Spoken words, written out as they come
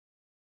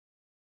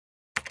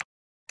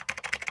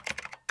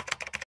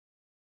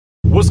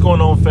What's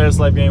going on, Fast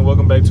Life gang?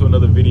 Welcome back to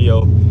another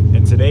video.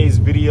 In today's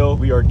video,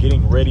 we are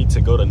getting ready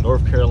to go to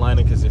North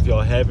Carolina, because if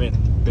y'all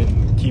haven't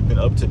been keeping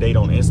up to date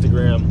on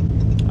Instagram,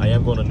 I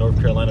am going to North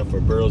Carolina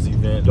for Burrow's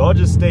event. Y'all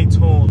just stay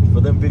tuned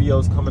for them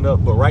videos coming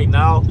up. But right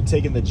now, we're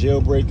taking the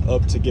Jailbreak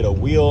up to get a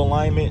wheel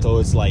alignment, so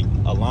it's like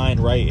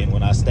aligned right, and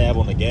when I stab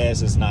on the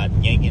gas, it's not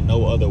yanking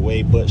no other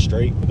way but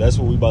straight. But that's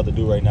what we about to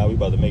do right now. We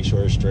about to make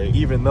sure it's straight.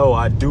 Even though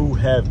I do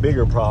have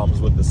bigger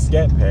problems with the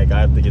Scat Pack, I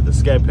have to get the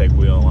Scat Pack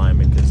wheel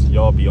alignment, because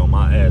y'all be on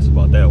my ass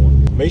about that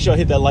one. Make sure I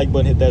hit that like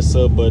button, hit that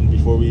sub button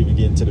before we even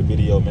get into the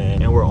video,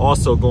 man. And we're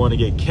also going to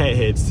get cat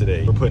heads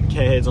today. We're putting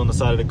cat heads on the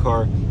side of the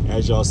car,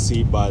 as y'all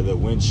see by the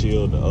windshield.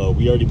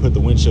 We already put the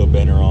windshield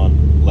banner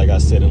on, like I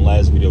said in the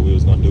last video we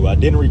was gonna do. I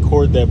didn't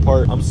record that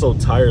part. I'm so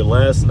tired.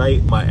 Last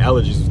night my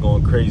allergies was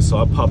going crazy, so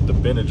I popped the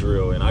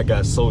Benadryl and I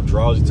got so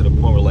drowsy to the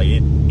point where like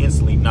it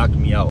instantly knocked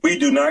me out. We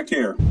do not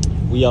care.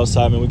 We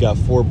outside, man. We got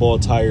 4 ball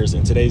tires.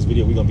 In today's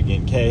video, we're gonna be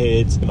getting cat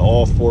heads and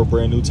all 4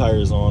 brand new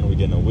tires on. We're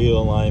getting a wheel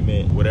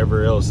alignment,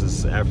 whatever else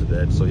is after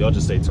that. So y'all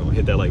just stay tuned.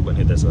 Hit that like button,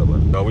 hit that sub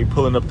button. We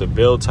pulling up the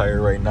bell tire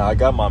right now. I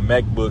got my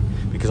MacBook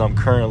because I'm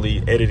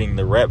currently editing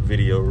the rap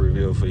video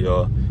reveal for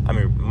y'all. I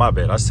mean, my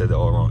bad, I said that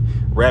all wrong.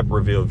 Rap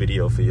reveal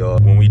video for y'all.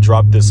 When we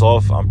drop this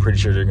off, I'm pretty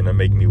sure they're gonna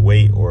make me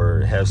wait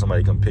or have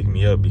somebody come pick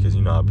me up, because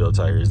you know how bell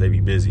tires, they be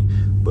busy.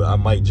 But I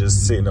might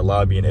just sit in the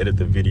lobby and edit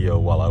the video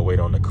while I wait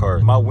on the car.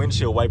 My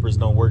windshield wipers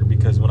don't work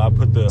because when I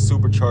put the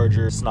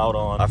supercharger snout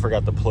on, I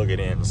forgot to plug it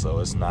in, so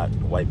it's not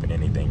wiping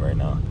anything right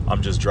now.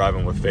 I'm just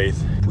driving with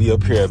faith. We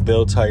up here at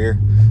bell tire.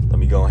 Let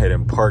me go ahead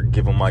and park,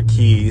 give them my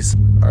keys.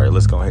 All right,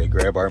 let's go ahead and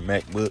grab our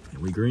MacBook.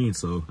 We green,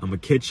 so I'm gonna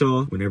catch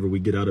y'all whenever we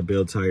get out of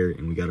bell tire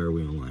and we got our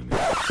wheel alignment.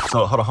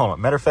 So hold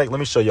on. Matter of fact, let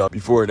me show y'all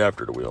before and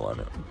after the wheel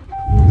alignment.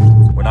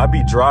 When I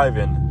be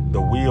driving, the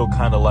wheel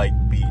kind of like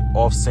be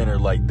off center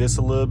like this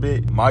a little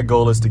bit. My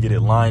goal is to get it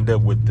lined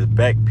up with the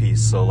back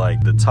piece, so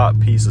like the top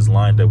piece is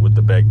lined up with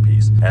the back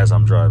piece as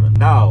I'm driving.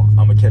 Now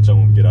I'm gonna catch y'all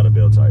when we get out of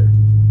bell tire.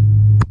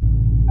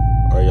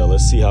 All right, y'all,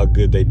 let's see how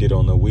good they did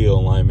on the wheel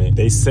alignment.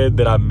 They said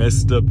that I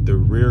messed up the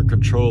rear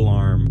control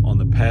arm on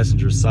the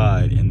passenger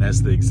side, and that's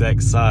the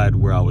exact side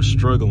where I was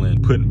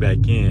struggling putting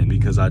back in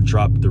because I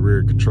dropped the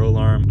rear control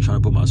arm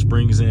trying to put my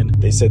springs in.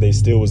 They said they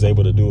still was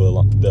able to do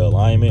the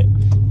alignment.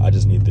 I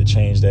just need to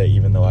change that,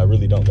 even though I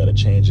really don't gotta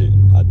change it.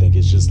 I think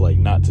it's just like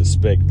not to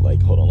spec.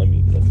 Like, hold on, let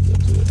me go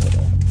to it. Hold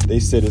on. They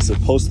said it's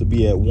supposed to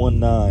be at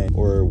 1.9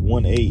 or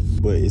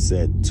 1.8, but it's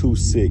at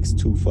 2.6,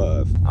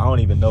 2.5. I don't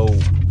even know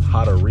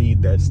how to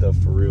read that stuff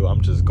for real.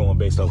 I'm just going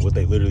based off what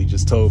they literally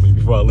just told me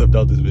before I left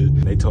out this vid.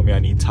 They told me I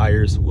need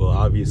tires. Well,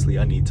 obviously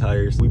I need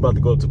tires. We about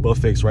to go up to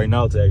Buffix right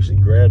now to actually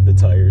grab the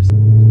tires.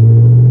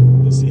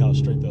 Let's see how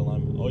straight the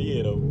alignment. Oh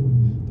yeah, though.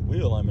 The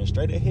wheel alignment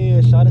straight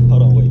ahead. Shot it.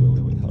 Hold on, wait. Hold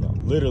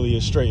on. Literally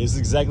it's straight. It's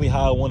exactly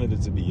how I wanted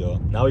it to be, y'all.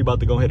 Now we about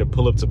to go ahead and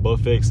pull up to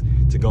Buffix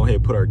to go ahead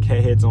and put our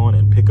cat heads on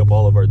and pick up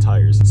all of our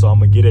tires. So I'm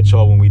gonna get at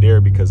y'all when we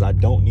there, because I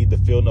don't need to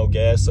fill no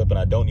gas up and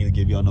I don't need to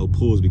give y'all no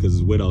pulls because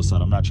it's wet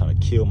outside. I'm not trying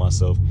to kill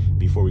myself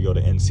before we go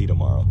to NC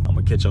tomorrow. I'm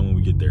gonna catch y'all when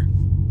we get there.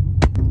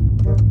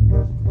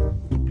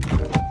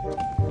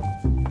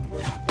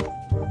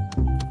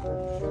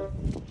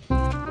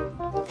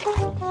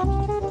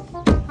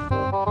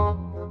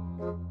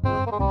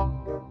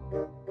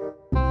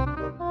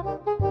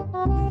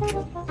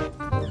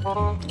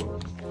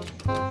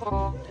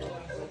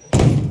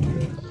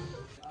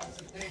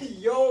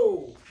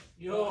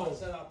 Yo, I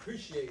said I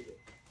appreciate it.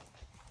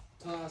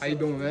 How you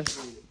doing, man?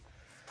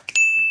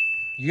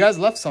 You guys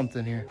left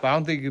something here, but I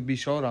don't think it could be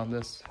showed on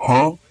this.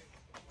 Huh?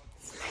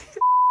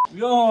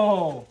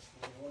 Yo.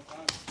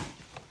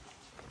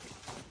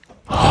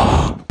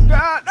 God,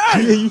 yeah,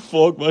 you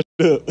fucked my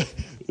shit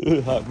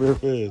up. Hot real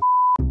fast.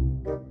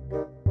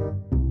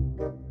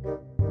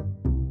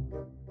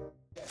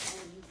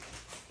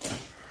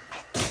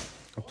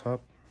 Up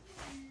top?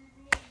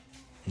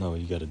 No,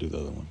 you gotta do the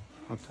other one.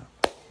 Up top.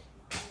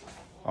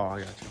 Oh, I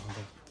got you.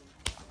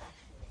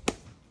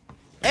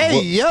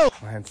 Hey, yo!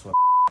 My hand's slipped.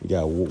 We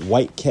got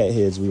white cat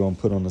heads we're gonna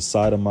put on the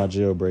side of my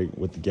Jailbreak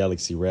with the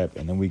Galaxy wrap,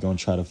 and then we're gonna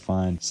try to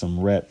find some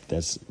wrap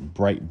that's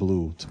bright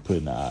blue to put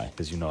in the eye,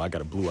 because you know I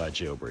got a blue-eye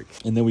Jailbreak.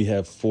 And then we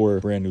have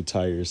 4 brand new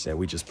tires that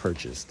we just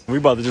purchased. We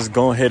about to just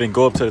go ahead and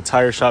go up to the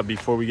tire shop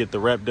before we get the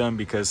wrap done,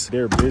 because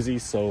they're busy,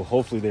 so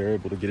hopefully they're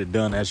able to get it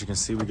done. As you can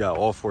see, we got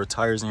all 4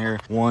 tires in here.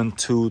 1,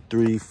 2,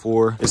 3,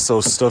 4. It's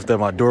so stuffed that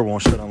my door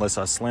won't shut unless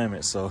I slam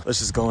it, so let's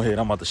just go ahead.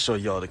 I'm about to show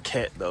y'all the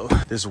cat though.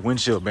 This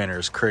windshield banner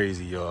is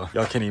crazy, y'all.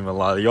 Y'all can't even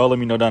lie. Y'all let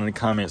me know down in the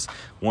comments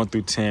 1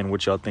 through 10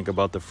 what y'all think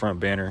about the front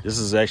banner. This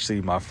is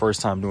actually my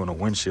first time doing a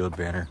windshield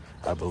banner,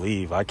 I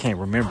believe. I can't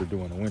remember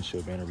doing a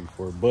windshield banner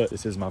before, but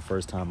this is my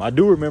first time. I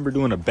do remember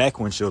doing a back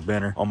windshield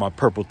banner on my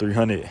purple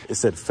 300. It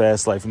said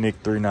Fast Life Nick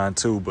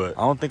 392, but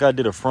I don't think I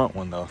did a front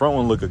one though. Front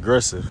one look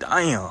aggressive.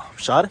 Damn,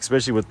 shot it.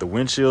 Especially with the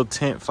windshield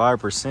tint,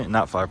 5%,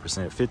 not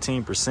 5%,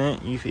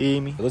 15%, you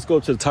feel me? Let's go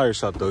up to the tire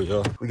shop though,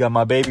 y'all. We got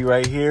my baby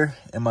right here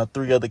and my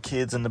 3 other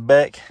kids in the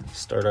back.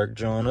 Start our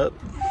joint up.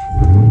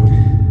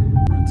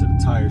 Run to the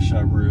tire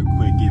shop real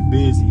quick, get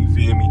busy, you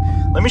feel me?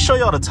 Let me show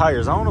y'all the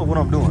tires. I don't know what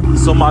I'm doing.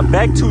 So my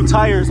back 2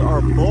 tires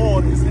are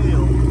bald as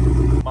hell.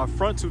 My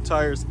front 2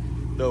 tires,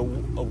 the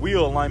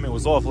wheel alignment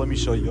was off. Let me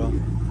show y'all.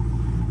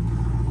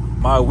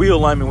 My wheel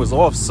alignment was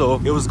off,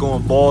 so it was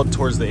going bald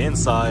towards the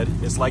inside.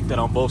 It's like that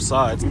on both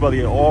sides. We about to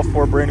get all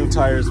 4 brand new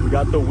tires. We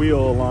got the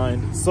wheel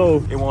aligned,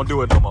 so it won't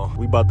do it no more.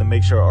 We about to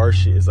make sure our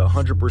shit is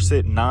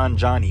 100%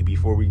 non-Johnny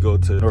before we go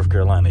to North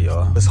Carolina,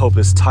 y'all. Let's hope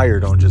this tire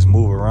don't just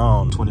move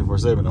around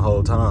 24/7 the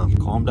whole time.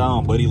 Calm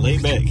down, buddy. Lay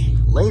back.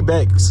 Lay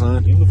back,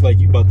 son. You look like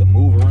you about to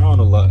move around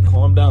a lot.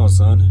 Calm down,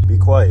 son. Be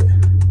quiet.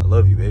 I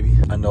love you, baby.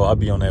 I know I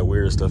be on that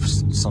weird stuff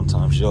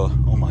sometimes, y'all.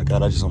 Oh my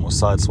God, I just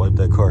almost sideswiped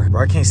that car.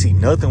 Bro, I can't see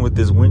nothing with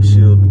this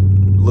windshield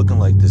looking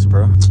like this,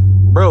 bro.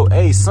 Bro,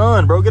 hey,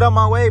 son, bro, get out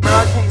my way, bro.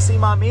 I can't see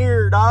my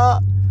mirror,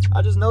 dog.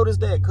 I just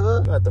noticed that, cuz.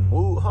 I got to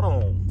move. Hold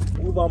on.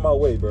 Move out my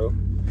way, bro.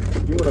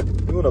 You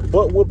want a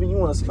butt whooping? You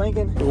want a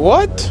spanking?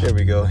 What? Right, there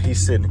we go. He's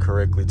sitting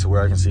correctly to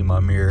where I can see my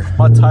mirror.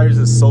 My tires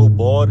is so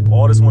bald.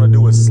 All I just want to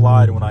do is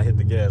slide when I hit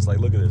the gas. Like,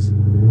 look at this.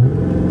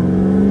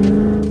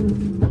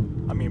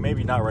 I mean,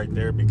 maybe not right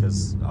there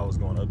because I was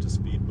going up to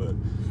speed, but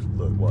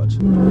look, watch.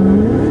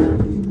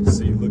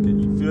 See, look at,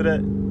 you feel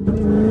that?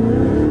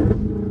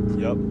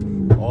 Yep.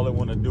 All I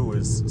want to do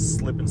is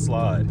slip and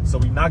slide. So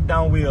we knocked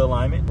down wheel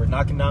alignment. We're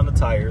knocking down the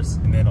tires,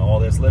 and then all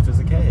that's left is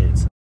the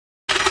cage.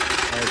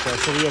 All right, y'all,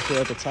 so we up here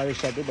at the tire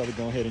shop. They're about to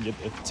go ahead and get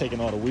taking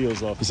all the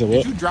wheels off. You said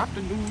what? Did you drop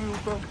the new wheels,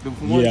 bro?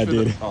 Yeah, I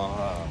did.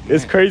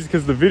 It's crazy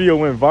because the video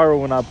went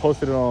viral when I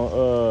posted it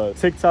on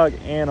TikTok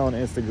and on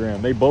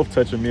Instagram. They both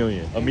touch 1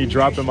 million of me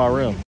dropping my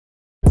rim.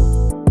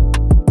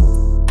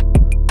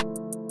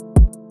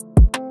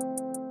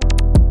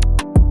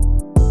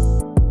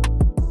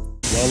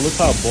 Y'all, look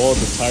how bald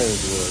the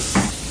tires was.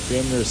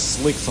 Damn, there's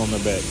slicks on the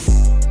back.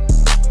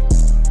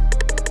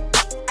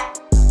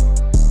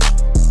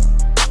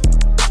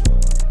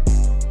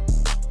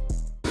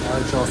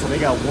 Alright, y'all, so they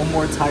got 1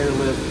 more tire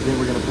lift, then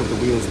we're gonna put the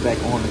wheels back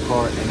on the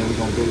car, and then we're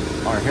gonna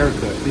get our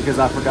haircut. Because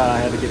I forgot I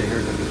had to get a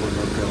haircut before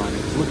North Carolina.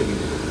 Cause look at me.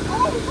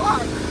 Oh,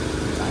 fuck.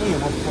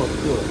 Damn, I'm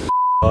fucked up.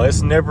 Oh,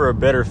 it's never a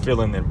better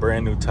feeling than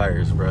brand new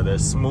tires, bro. That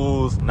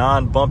smooth,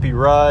 non-bumpy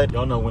ride.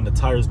 Y'all know when the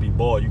tires be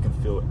bald, you can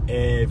feel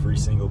every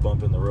single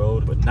bump in the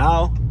road. But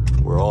now,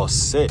 we're all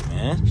set,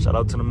 man. Shout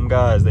out to them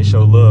guys. They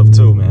show love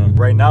too, man.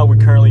 Right now, we're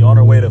currently on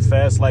our way to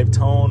Fast Life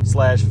Tone /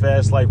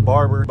 Fast Life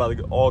Barber. About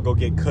to all go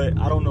get cut.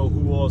 I don't know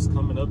who all's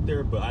coming up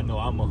there, but I know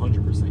I'm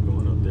 100%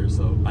 going up there,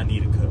 so I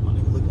need a cut, my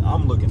nigga. Look,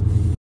 I'm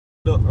looking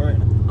up right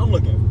now. I'm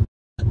looking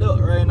up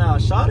right now,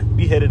 shot it.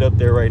 We headed up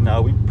there right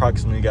now. We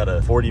approximately got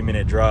a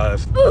 40-minute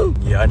drive. Ooh.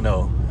 Yeah, I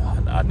know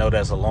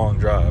that's a long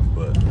drive,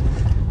 but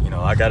you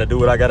know, I gotta do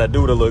what I gotta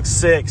do to look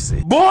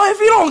sexy. Boy, if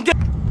you don't get...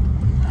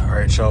 All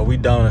right, y'all, we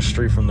down the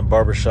street from the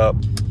barbershop.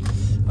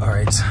 All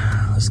right,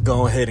 let's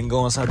go ahead and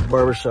go inside the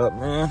barbershop,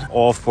 man.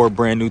 All 4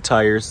 brand new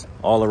tires,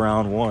 all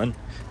around 1,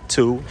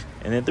 2,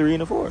 and then 3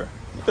 and 4.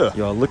 Yeah.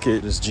 Y'all, look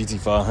at this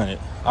GT500.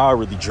 I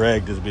really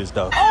drag this bitch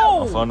though.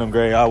 Oh! On them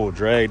gray, I will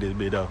drag this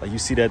bitch though. Like, you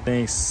see that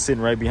thing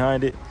sitting right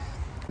behind it?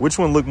 Which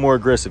one look more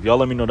aggressive? Y'all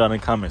let me know down in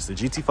the comments. The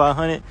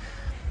GT500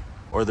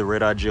 or the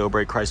red-eye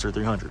Jailbreak Chrysler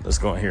 300? Let's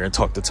go in here and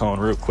talk to Tone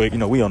real quick. You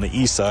know, we on the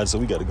east side, so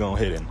we got to go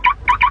ahead and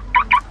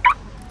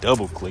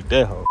double click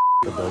that hoe.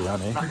 Ugly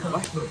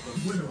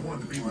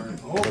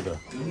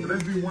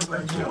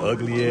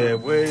ass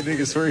way,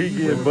 nigga, swear he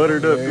getting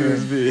buttered up through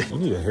this bitch. You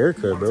need a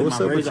haircut, bro. What's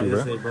up with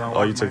you, bro?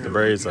 Oh, you took the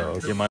braids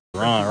off. Get my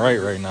Ron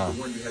right now.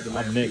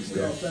 I'm next,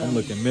 though. I'm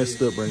looking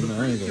messed up right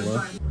now. I ain't gonna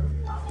lie.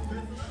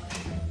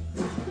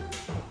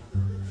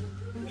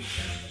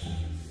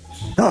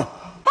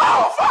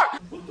 Oh,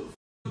 fuck!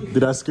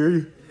 Did I scare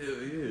you? Hell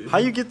yeah. How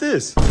you get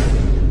this?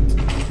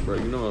 Bro,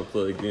 you know I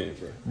plugged in,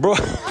 bro.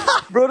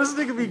 Bro, this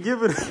nigga be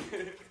giving...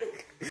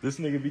 This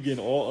nigga be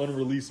getting all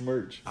unreleased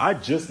merch. I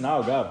just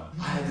now got him.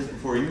 I had this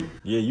before you?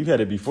 Yeah, you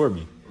had it before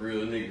me.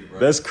 Real nigga, bro.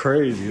 That's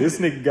crazy. This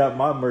nigga got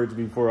my merch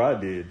before I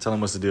did. Tell him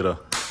what's to do though.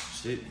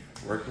 Shit,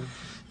 working.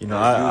 You know,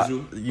 I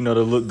you know,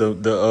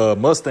 the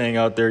Mustang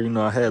out there, you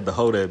know, I had to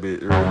hold that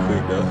bit real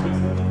quick though.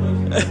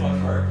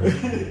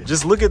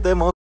 Just look at that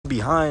motherfucker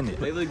behind it.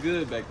 They look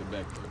good back to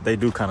back, bro. They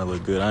do kind of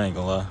look good, I ain't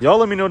gonna lie. Y'all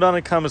let me know down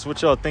in the comments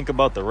what y'all think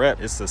about the wrap.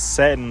 It's a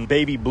satin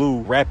baby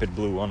blue, rapid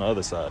blue on the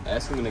other side.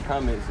 Ask them in the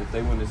comments if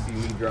they want to see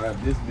me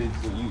drive this bitch,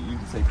 so you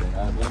can take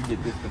that. Let me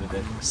get this for the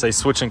day. Say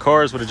switching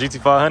cars with a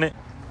GT500. Let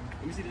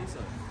me see the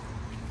inside.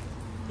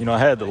 You know, I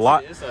had the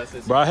lock,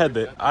 bro. I had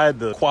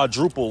the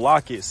quadruple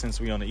lock it since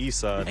we on the east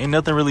side. Ain't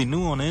nothing really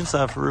new on the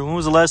inside for real. When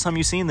was the last time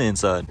you seen the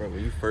inside? Bro,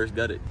 when you first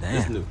got it, damn.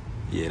 That's new.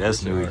 Yeah,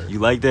 that's new. You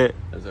like that?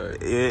 That's all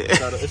right. Yeah.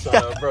 It's all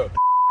right, bro.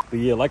 But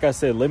yeah, like I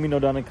said, let me know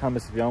down in the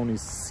comments if y'all want to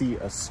see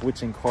us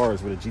switching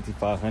cars with a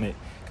GT500,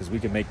 because we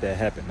can make that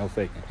happen, no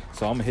faking.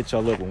 So I'm gonna hit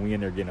y'all up when we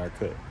in there getting our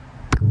cut.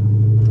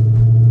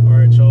 All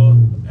right, y'all.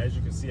 As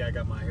you can see, I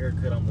got my hair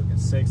cut. I'm looking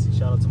sexy.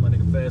 Shout out to my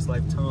nigga Fast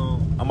Life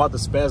Tom. I'm about to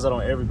spaz out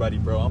on everybody,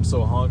 bro. I'm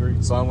so hungry.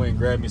 So I went and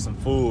grabbed me some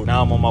food.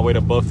 Now I'm on my way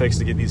to Buffex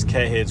to get these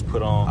cat heads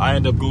put on. I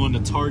end up going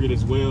to Target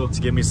as well to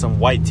get me some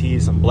white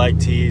tees, some black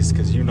tees,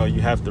 because you know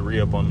you have to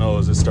re-up on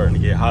those. It's starting to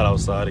get hot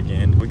outside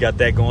again. We got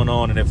that going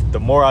on, and if the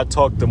more I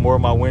talk, the more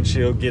my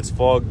windshield gets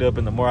fogged up,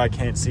 and the more I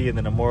can't see, and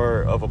then the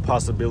more of a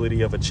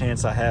possibility of a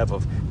chance I have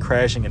of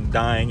crashing and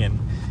dying. And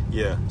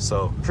yeah,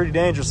 so pretty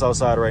dangerous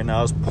outside right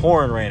now. It's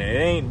pouring rain. It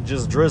ain't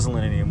just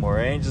drizzling anymore.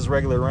 It ain't just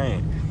regular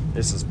rain.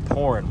 This is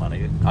pouring, my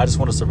nigga. I just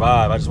want to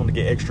survive. I just want to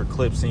get extra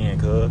clips in,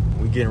 cuz.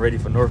 We getting ready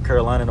for North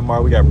Carolina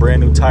tomorrow. We got brand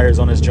new tires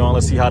on this joint.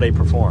 Let's see how they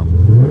perform.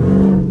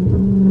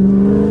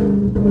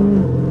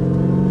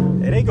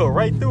 Hey, they go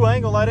right through. I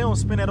ain't gonna lie, they don't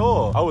spin at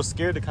all. I was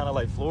scared to kind of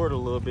like floor it a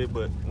little bit,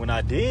 but when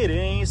I did, it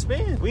ain't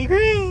spin. We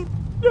green.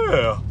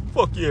 Yeah.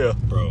 Fuck yeah.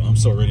 Bro, I'm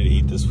so ready to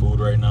eat this food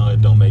right now. It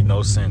don't make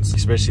no sense.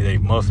 Especially they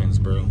muffins,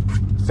 bro.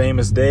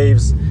 Famous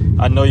Dave's.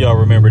 I know y'all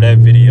remember that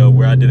video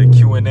where I did a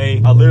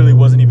Q&A. I literally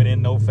wasn't even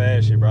in no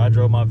fast shit, bro. I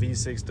drove my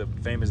V6 to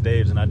Famous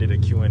Dave's and I did a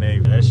Q&A.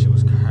 That shit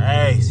was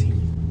crazy.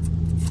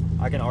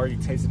 I can already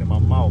taste it in my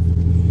mouth.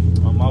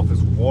 My mouth is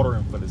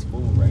watering for this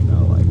food right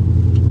now. Like,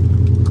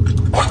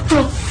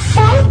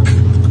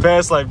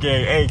 Fast Life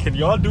gang, hey, can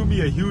y'all do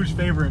me a huge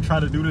favor and try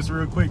to do this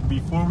real quick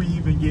before we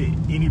even get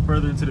any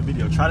further into the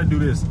video? Try to do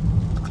this.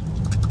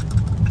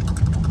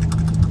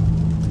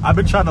 I've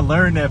been trying to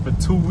learn that for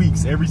 2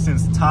 weeks, ever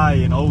since Ty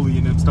and Oli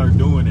and them start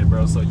doing it,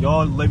 bro. So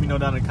y'all let me know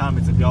down in the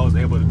comments if y'all was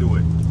able to do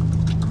it.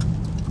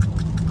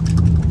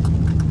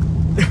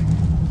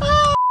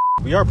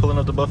 We are pulling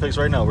up the Buffex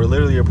right now. We're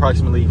literally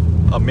approximately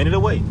a minute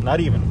away.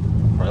 Not even,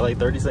 probably like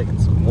 30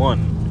 seconds.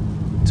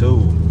 1,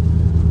 2,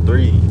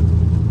 3,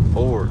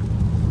 4,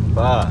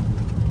 5,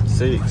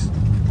 6,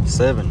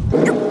 7.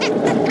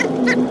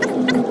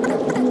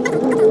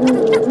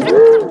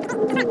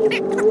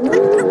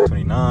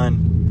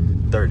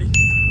 29, 30.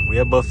 We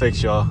at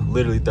Buffex, y'all.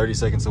 Literally 30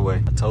 seconds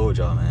away. I told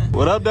y'all, man.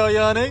 What up, though,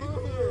 y'all, nigga?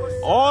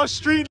 All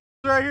street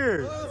right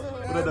here.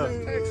 What up, though?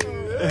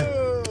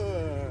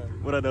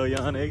 What up, though,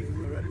 y'all, nigga?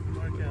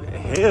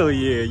 Hell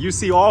yeah. You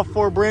see all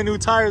 4 brand new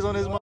tires on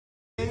this motherfucker.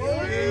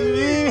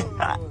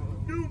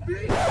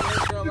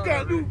 You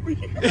got new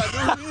beat.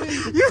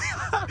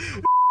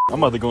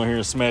 I'm about to go in here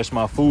and smash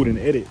my food and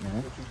edit,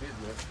 man.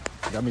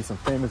 Got me some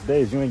Famous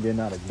Days. You ain't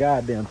getting out a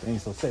goddamn thing,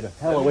 so stay the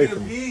hell away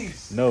from me.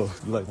 No,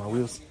 you like my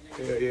wheels?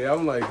 Yeah,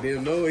 I'm like,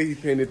 damn, no way he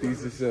painted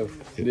these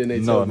himself. And then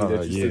they told me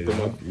that you sent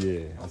them up.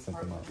 Yeah, I sent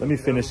them up. Let me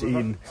finish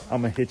eating.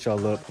 I'm gonna hit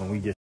y'all up when we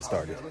get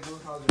started.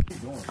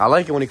 I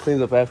like it when he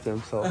cleans up after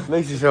himself.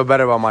 Makes me feel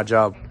better about my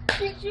job.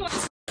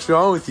 What's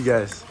wrong with you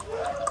guys?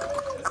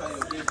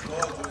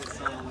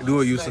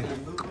 Do it, Yusuf.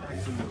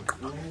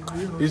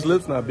 His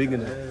lips not big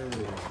enough.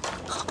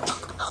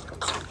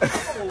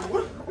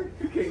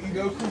 You can't eat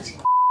no coochie.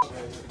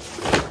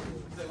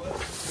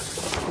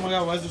 Oh my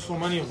god, why is there so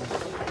many of them?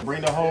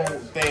 Bring the whole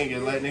thing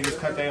and let niggas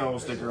cut their own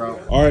sticker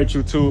out. All right,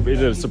 YouTube,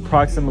 it is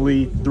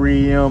approximately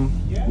 3 a.m.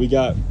 We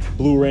got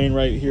Blue Rain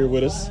right here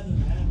with us.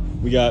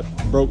 We got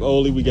Broke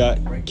Oli, we got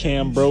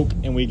Cam Broke,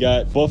 and we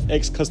got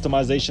Buffex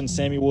Customization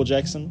Samuel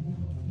Jackson.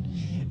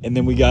 And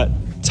then we got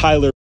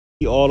Tyler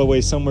all the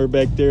way somewhere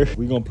back there.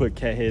 We're gonna put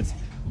cat heads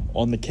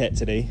on the cat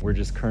today. We're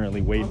just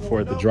currently waiting for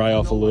it to dry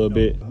off a little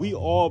bit. We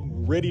all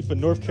ready for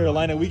North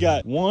Carolina. We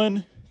got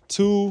 1,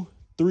 2,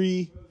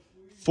 3,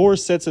 4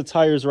 sets of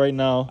tires right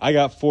now. I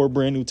got 4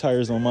 brand new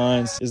tires on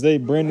mine. Is they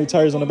brand new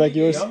tires on the back of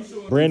yours?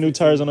 Brand new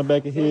tires on the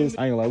back of his.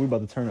 I ain't gonna lie, we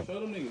about to turn up.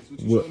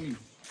 What?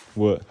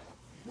 What?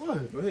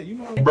 What? Go ahead, you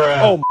know.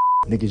 Bruh. Oh,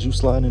 niggas, you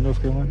sliding in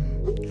North Carolina?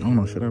 I don't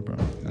know, should I, bro?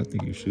 I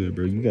think you should,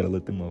 bro. You gotta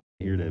let them up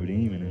hear that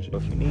demon and shit.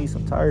 If you need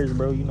some tires,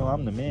 bro, you know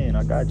I'm the man.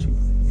 I got you.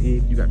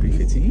 Yeah, you got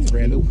 315s,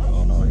 brand new.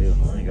 Oh no, hell,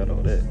 I ain't got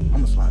all that. I'm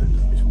gonna slide in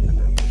this bitch. We got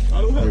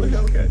that.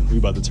 Okay. We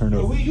about to turn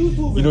up. You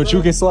know what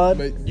you can slide?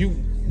 But you,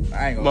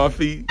 I ain't gonna. My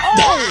feet.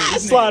 Oh,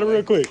 slide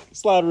real quick.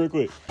 Slide real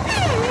quick. Look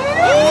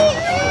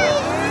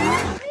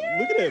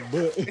at that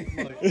butt.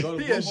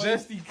 He a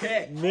zesty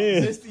cat.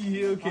 Man. Zesty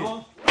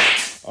Hellcat.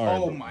 All right,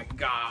 Oh bro. my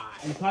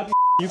god.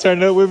 You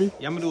turn it up with me?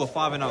 Yeah, I'm gonna do a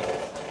 5 and out.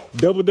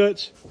 Double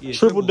Dutch? Yeah,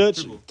 triple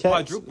Dutch?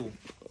 Cats? Quadruple.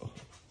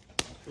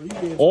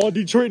 All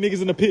Detroit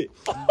niggas in the pit.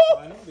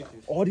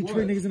 All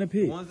Detroit niggas in the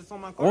pit. Ones that's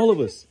on my car. All of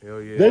us.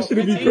 Hell yeah. That should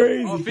be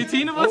crazy. Oh,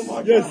 15 of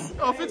us? Yes.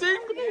 Oh,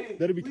 15?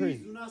 That'd be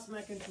crazy. Do not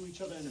smack into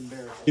each other and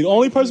embarrass. The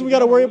only person we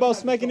gotta worry about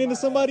smacking into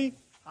somebody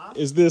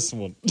is this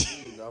one.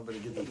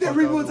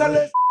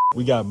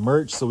 We got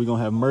merch, so we're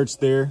gonna have merch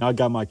there. I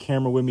got my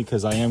camera with me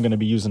because I am gonna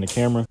be using the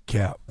camera.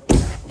 Cap.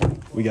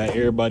 We got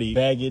everybody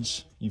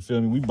baggage. You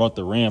feel me? We brought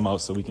the Ram out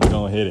so we can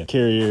go ahead and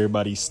carry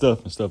everybody's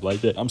stuff and stuff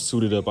like that. I'm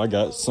suited up. I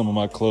got some of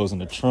my clothes in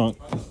the trunk,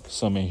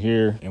 some in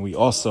here. And we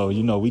also,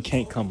 you know, we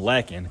can't come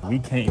lacking. We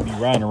can't be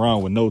riding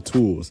around with no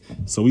tools.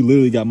 So we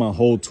literally got my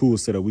whole tool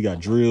set up. We got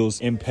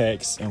drills,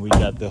 impacts, and we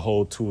got the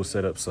whole tool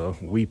set up. So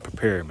we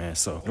prepared, man.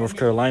 So North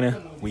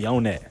Carolina, we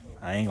own that.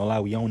 I ain't gonna lie,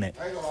 we own it.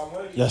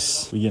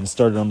 Yes, we getting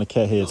started on the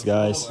cat heads,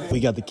 guys. We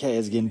got the cat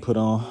heads getting put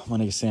on. My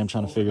nigga Sam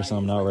trying to figure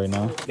something out right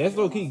now. That's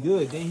low-key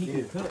good. Then he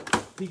could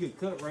cut. He could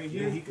cut right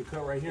here. Yeah, he could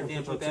cut right here. And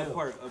then put that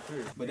part up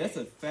here. But that's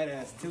a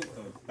fat-ass tilt,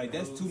 though. Like,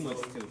 that's too much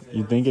tilt.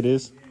 You think it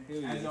is?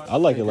 I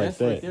like it like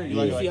that.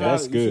 Yeah,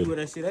 that's You good. see where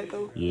that shit at,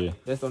 though? Yeah.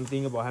 That's the only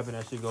thing about having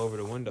that shit go over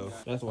the window.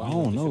 That's why I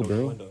don't know,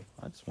 bro.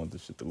 I just want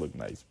this shit to look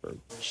nice, bro.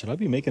 Should I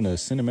be making a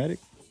cinematic?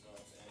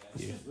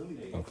 Yeah.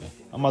 Okay.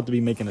 I'm about to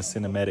be making a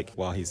cinematic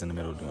while he's in the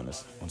middle of doing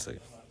this. 1 second.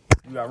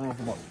 You got room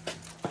for more.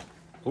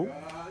 Ooh.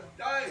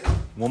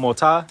 One more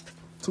tie?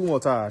 2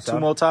 more ties. Two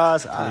more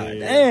ties? Ah,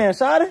 damn,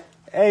 shawty.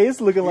 Hey,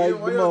 it's looking like the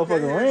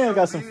motherfucking Ram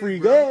got some free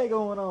gag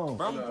going on.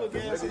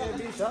 You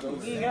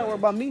ain't gotta worry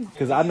about me.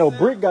 Because I know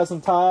Brick got some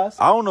ties.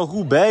 I don't know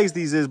who bags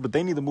these is, but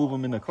they need to move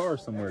them in the car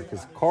somewhere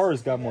because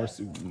cars got more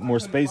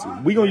space.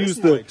 We gonna use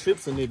the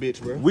Trips in there,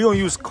 bitch, bro. we gonna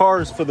use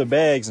cars for the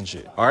bags and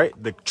shit. All right,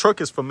 the truck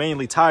is for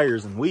mainly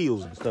tires and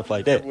wheels and stuff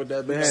like that.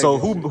 So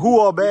who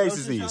all bags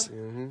is these?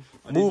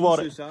 Move all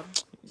that.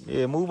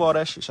 Yeah, move all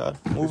that shit, shot.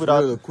 Move it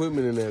out. Real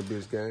equipment in that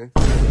bitch, gang.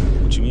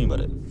 What you mean by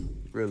that?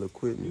 Real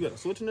equipment. You got a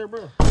switch in there,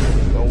 bro?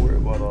 Don't worry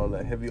about all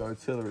that heavy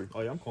artillery.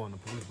 Oh, yeah, I'm calling the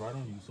police right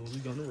on you as soon as we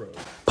get on the road.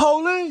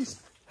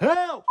 Police!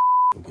 Help!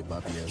 Get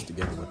Bobby ass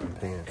together with them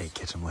pants. Hey,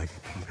 catch him like.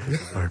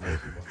 All right, baby.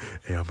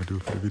 Hey, I'm gonna do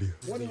it for the video.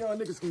 One of y'all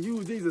niggas can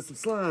use these as some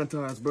slime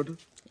ties, brother.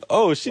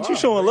 Oh, shit, you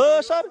showing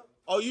love, shot?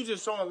 Oh, you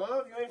just showing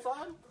love? You ain't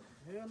flying?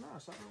 Hell nah,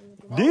 son.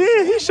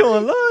 Yeah, he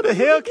showing love. The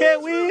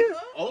Hellcat wheel.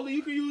 Only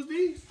you can use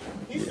these.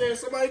 He said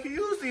somebody can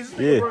use these.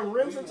 Yeah. Run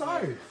rims and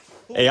tires.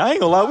 Hey, I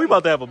ain't gonna lie, we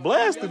about to have a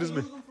blast through this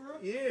bitch.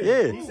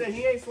 Yeah. He said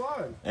he ain't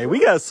sliding. Hey, we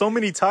got so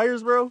many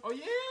tires, bro. Oh,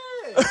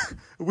 yeah.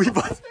 we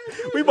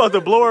about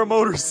to blow our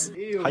motors.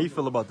 How you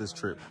feel about this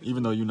trip,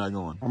 even though you're not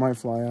going? I might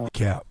fly out.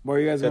 Cap. Boy,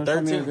 you guys gonna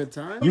show me a good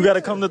time? You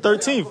gotta come the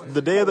 13th,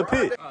 the day of the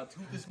pit.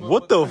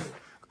 What the?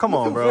 Come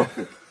on, bro.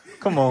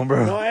 Come on,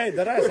 bro. No, hey,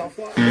 that ass, I'll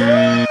fly.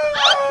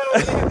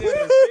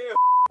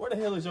 Where the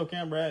hell is your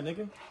camera at,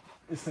 nigga?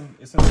 It's in.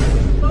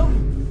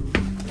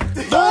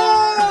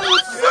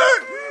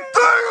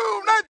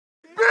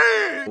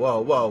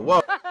 Whoa, whoa,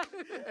 whoa.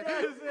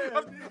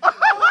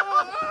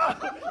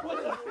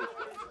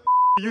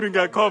 You done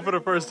got caught for the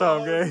first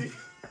time, gang.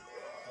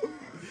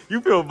 You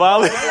feel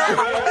violated.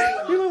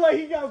 You look like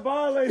he got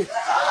violated.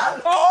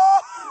 Oh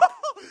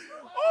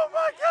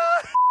my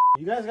God.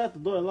 You guys got the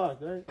door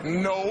locked, right?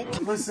 No.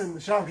 Listen,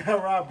 the shop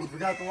got robbed. We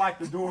forgot to lock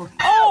the door.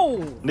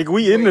 Nigga,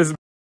 we in this.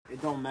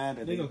 It don't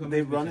matter.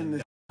 They running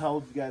this.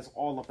 Held you guys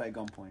all up at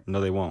gunpoint. No,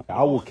 they won't.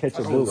 I will catch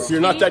a bullet.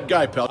 You're not that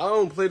guy, pal. I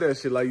don't play that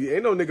shit. Like,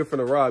 ain't no nigga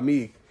finna rob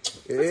me.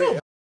 I'm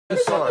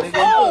sorry.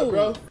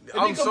 Bro.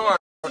 I'm sorry.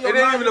 It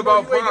ain't even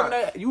about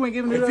pride. You ain't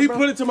giving it If up, he bro.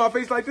 put it to my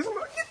face like this, I'm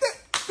like, get that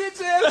bitch ass.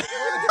 Get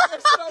that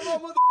shit out of my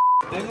mother.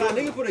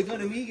 Nigga put a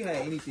gun in me, he can have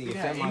anything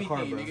except my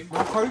car, bro.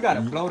 My car, you gotta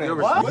blow that.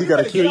 What? He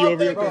gotta kill you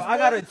over here. Bro, I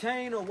got a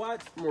chain, a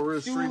watch. I'm a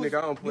real street nigga.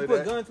 I don't play You put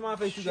that. guns to my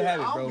face, you can have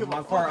it, bro.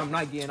 My car, I'm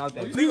not getting out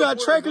that. You got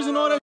trackers and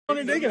all that on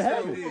it, they can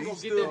have it.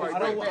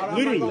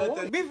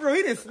 Literally. Be for real,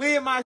 he done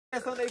slid my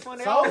shit Sunday fun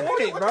day. I don't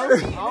want it, bro. I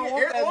don't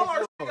want that. All our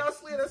shit got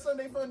slid that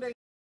Sunday fun day.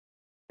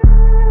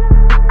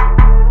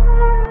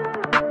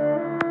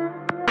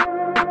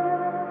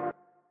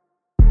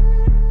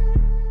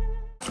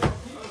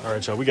 All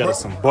right, y'all, we got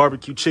us some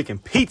barbecue chicken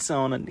pizza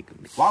on a nigga.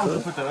 Why would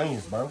you put the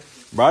onions, bro?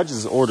 Bro, I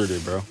just ordered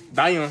it, bro.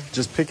 Dion.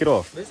 Just pick it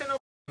off. This ain't no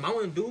I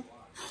wouldn't do.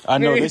 I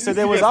know, they said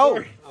they was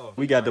out.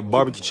 We got the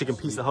barbecue chicken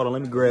pizza. Hold on,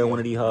 let me grab one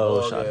of these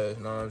hoes. Shot. Know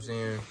what I'm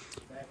saying?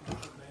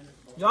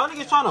 Y'all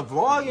niggas trying to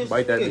vlog and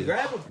Bite that shit. bitch.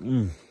 Grab it.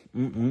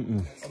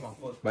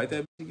 Bite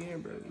that bitch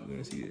again, bro. You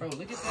gonna see it. Bro,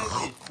 look at that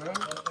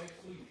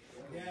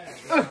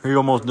bitch, bro. He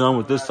almost done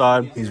with this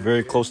side. He's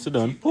very close to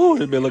done. Ooh,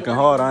 this bit looking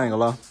hard, I ain't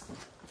gonna lie.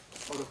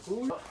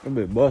 That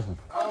bit busting.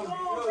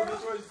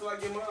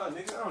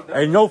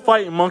 Hey, no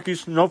fighting,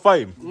 monkeys. No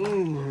fighting.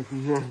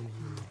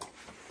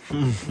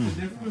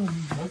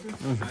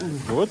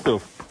 What the?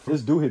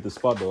 This dude hit the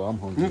spot though. I'm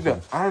hungry.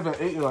 I haven't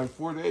eaten in like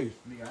 4 days.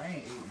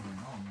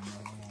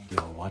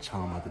 Yo, watch how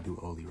I'm about to do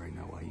Oli right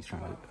now while he's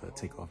trying to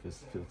take off his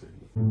filter.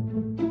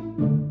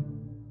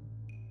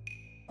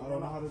 I don't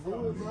know how to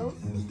do it, bro.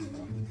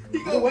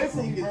 He go away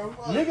from you, bro.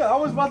 Nigga, I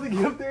was about to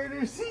get up there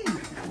and see you.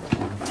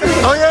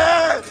 Oh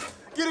yeah!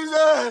 Get his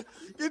ass!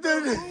 Get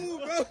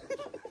that!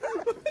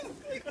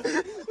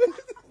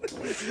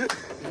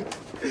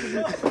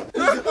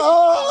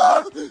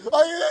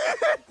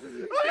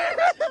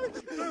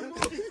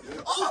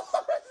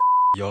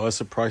 Yo, it's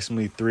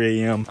approximately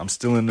 3 a.m. I'm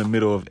still in the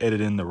middle of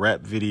editing the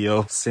rap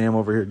video. Sam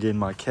over here getting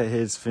my cat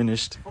heads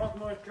finished. Fuck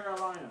North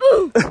Carolina.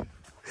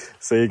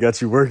 Say it got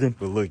you working.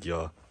 But look,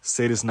 y'all.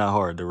 Say this not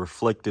hard. The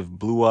reflective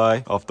blue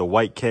eye off the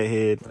white cat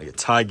head. Like a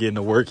Ty getting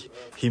to work.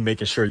 He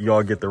making sure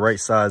y'all get the right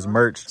size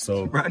merch.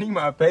 So Running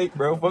my fake,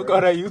 bro. Fuck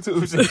all that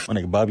YouTube shit. my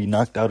nigga Bobby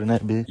knocked out in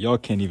that bit. Y'all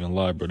can't even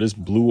lie, bro. This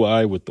blue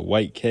eye with the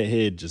white cat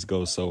head just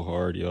goes so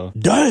hard, y'all.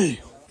 Damn!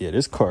 Yeah,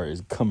 this car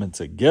is coming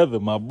together,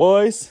 my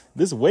boys.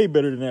 This is way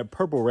better than that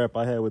purple wrap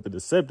I had with the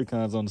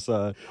Decepticons on the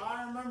side.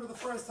 Iron remember the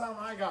first time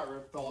I got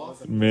ripped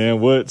off. Man,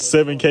 what?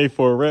 7K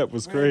for a rep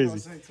was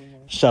crazy.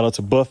 Shout out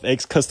to Buff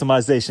X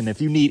Customization.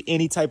 If you need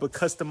any type of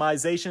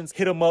customizations,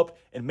 hit them up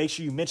and make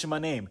sure you mention my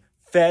name,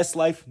 Fast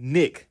Life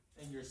Nick.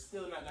 And you're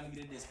still not gonna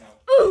get a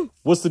discount.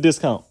 What's the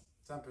discount?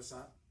 10%.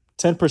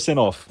 10%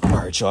 off. All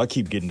right, y'all, I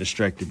keep getting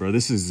distracted, bro.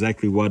 This is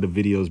exactly why the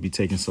videos be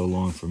taking so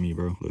long for me,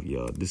 bro. Look,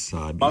 y'all, this is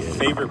how I be editing.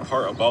 My favorite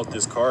part about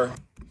this car,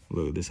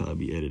 look, this is how I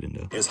be editing,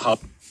 though, is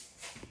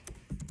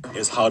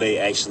how they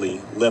actually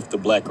left the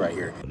black right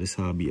here. This is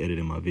how I be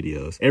editing my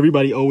videos.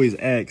 Everybody always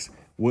asks,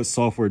 what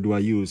software do I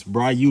use?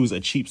 Bro, I use a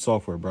cheap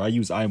software, bro. I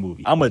use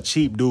iMovie. I'm a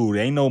cheap dude.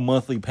 Ain't no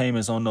monthly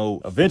payments on no.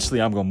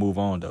 Eventually, I'm going to move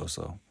on, though.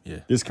 So,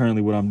 yeah. This is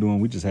currently what I'm doing.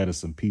 We just had us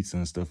some pizza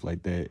and stuff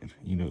like that.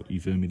 You know, you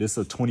feel me? This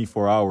is a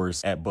 24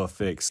 hours at Buff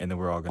X, and then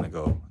we're all going to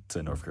go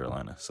to North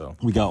Carolina. So,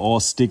 we got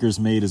all stickers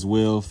made as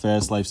well.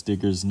 Fast Life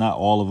stickers. Not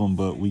all of them,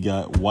 but we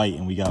got white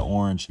and we got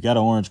orange. We got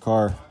an orange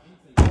car.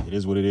 It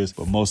is what it is.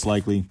 But most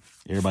likely,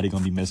 everybody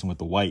going to be messing with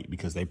the white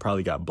because they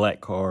probably got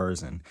black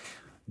cars and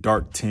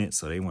dark tint,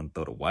 so they want to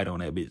throw the white on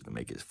that bitch to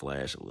make it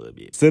flash a little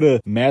bit. Instead of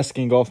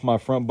masking off my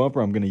front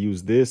bumper, I'm going to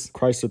use this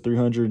Chrysler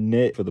 300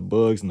 net for the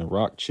bugs and the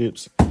rock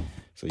chips.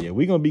 So yeah,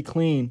 we're going to be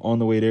clean on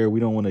the way there. We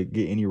don't want to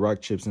get any rock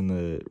chips in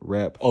the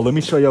wrap. Oh, let me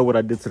show y'all what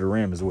I did to the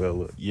Ram as well.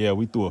 Look, yeah,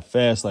 we threw a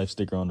Fast Life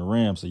sticker on the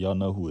Ram, so y'all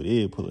know who it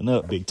is pulling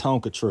up. Big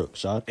Tonka truck,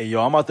 shot. Hey,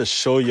 y'all, I'm about to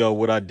show y'all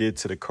what I did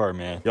to the car,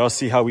 man. Y'all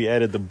see how we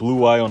added the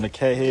blue eye on the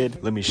cat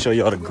head? Let me show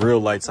y'all the grill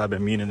lights I've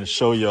been meaning to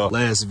show y'all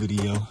last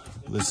video.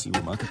 Let's see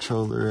where my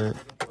controller at.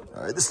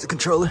 All right, this is the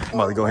controller. I'm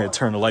about to go ahead and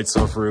turn the lights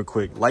off real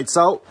quick. Lights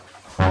out.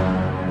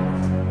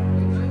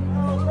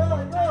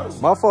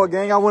 My fault,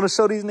 gang. I want to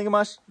show these niggas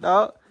my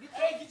dog.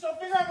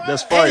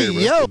 That's fire, hey,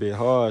 bro. That's a bit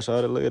hard.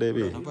 Shout out, look at that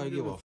bitch. Nobody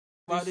give a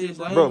about this,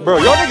 bro,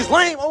 y'all niggas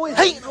lame. Always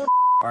hating on.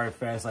 All right,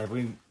 Fast Life.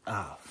 Hold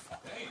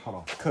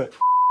on. Cut.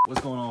 What's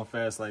going on,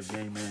 Fast Life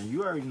gang, man?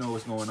 You already know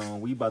what's going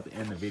on. We about to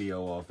end the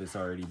video off. It's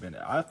already been.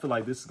 I feel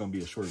like this is gonna be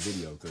a short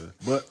video,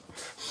 but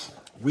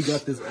we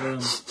got this.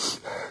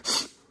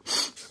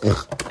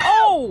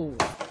 Oh!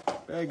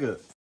 Bag up.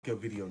 Good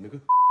video,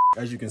 nigga.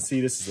 As you can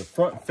see, this is a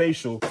front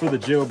facial for the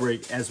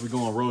Jailbreak as we go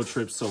on road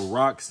trips so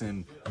rocks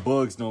and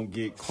bugs don't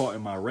get caught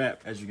in my wrap.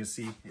 As you can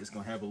see, it's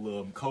gonna have a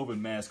little COVID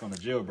mask on the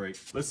Jailbreak.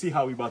 Let's see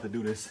how we about to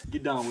do this.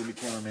 Get down with me,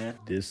 cameraman.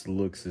 This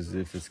looks as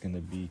if it's gonna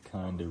be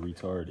kind of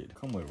retarded.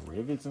 Come with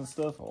rivets and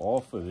stuff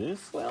all for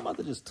this? Well, I'm about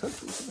to just touch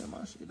this in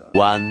my shit, dog.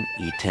 One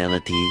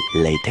eternity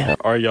later.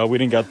 All right, y'all, we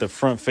done got the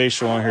front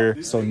facial on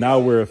here. So now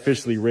we're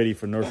officially ready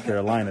for North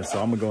Carolina.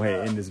 So I'm gonna go ahead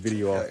and end this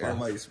video off.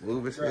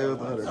 Smooth as hell.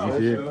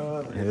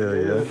 Hell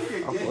yeah.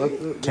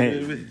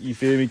 You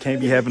feel me? Can't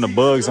be having the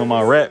bugs on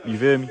my wrap. You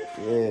feel me?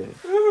 Yeah.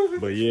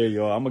 But yeah,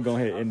 y'all, I'm gonna go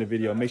ahead and end the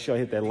video. Make sure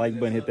y'all hit that like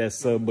button, hit that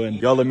sub button.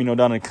 Y'all let me know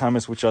down in the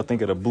comments what y'all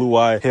think of the blue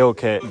eye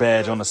Hellcat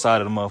badge on the side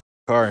of the motherfucking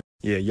car.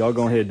 Yeah, y'all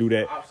go ahead and do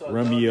that.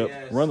 Run me up.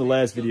 Run the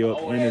last video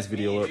up and this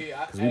video up.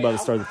 Because we about to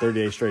start the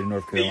 38 straight in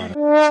North Carolina.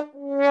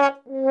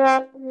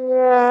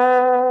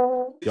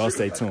 Y'all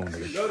stay tuned,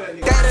 nigga.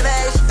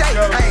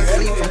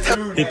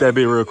 Hit that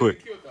bit real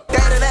quick.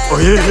 Oh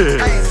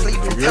yeah.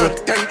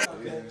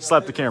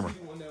 Slap the camera.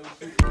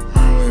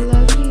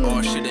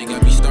 Oh shit, they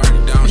got me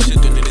started down. Shit,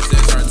 into this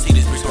SRT,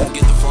 this bitch gon'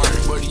 get the fart.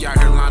 Buddy out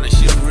here line of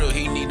shit real.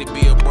 He need to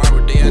be a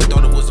barber. They had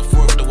thought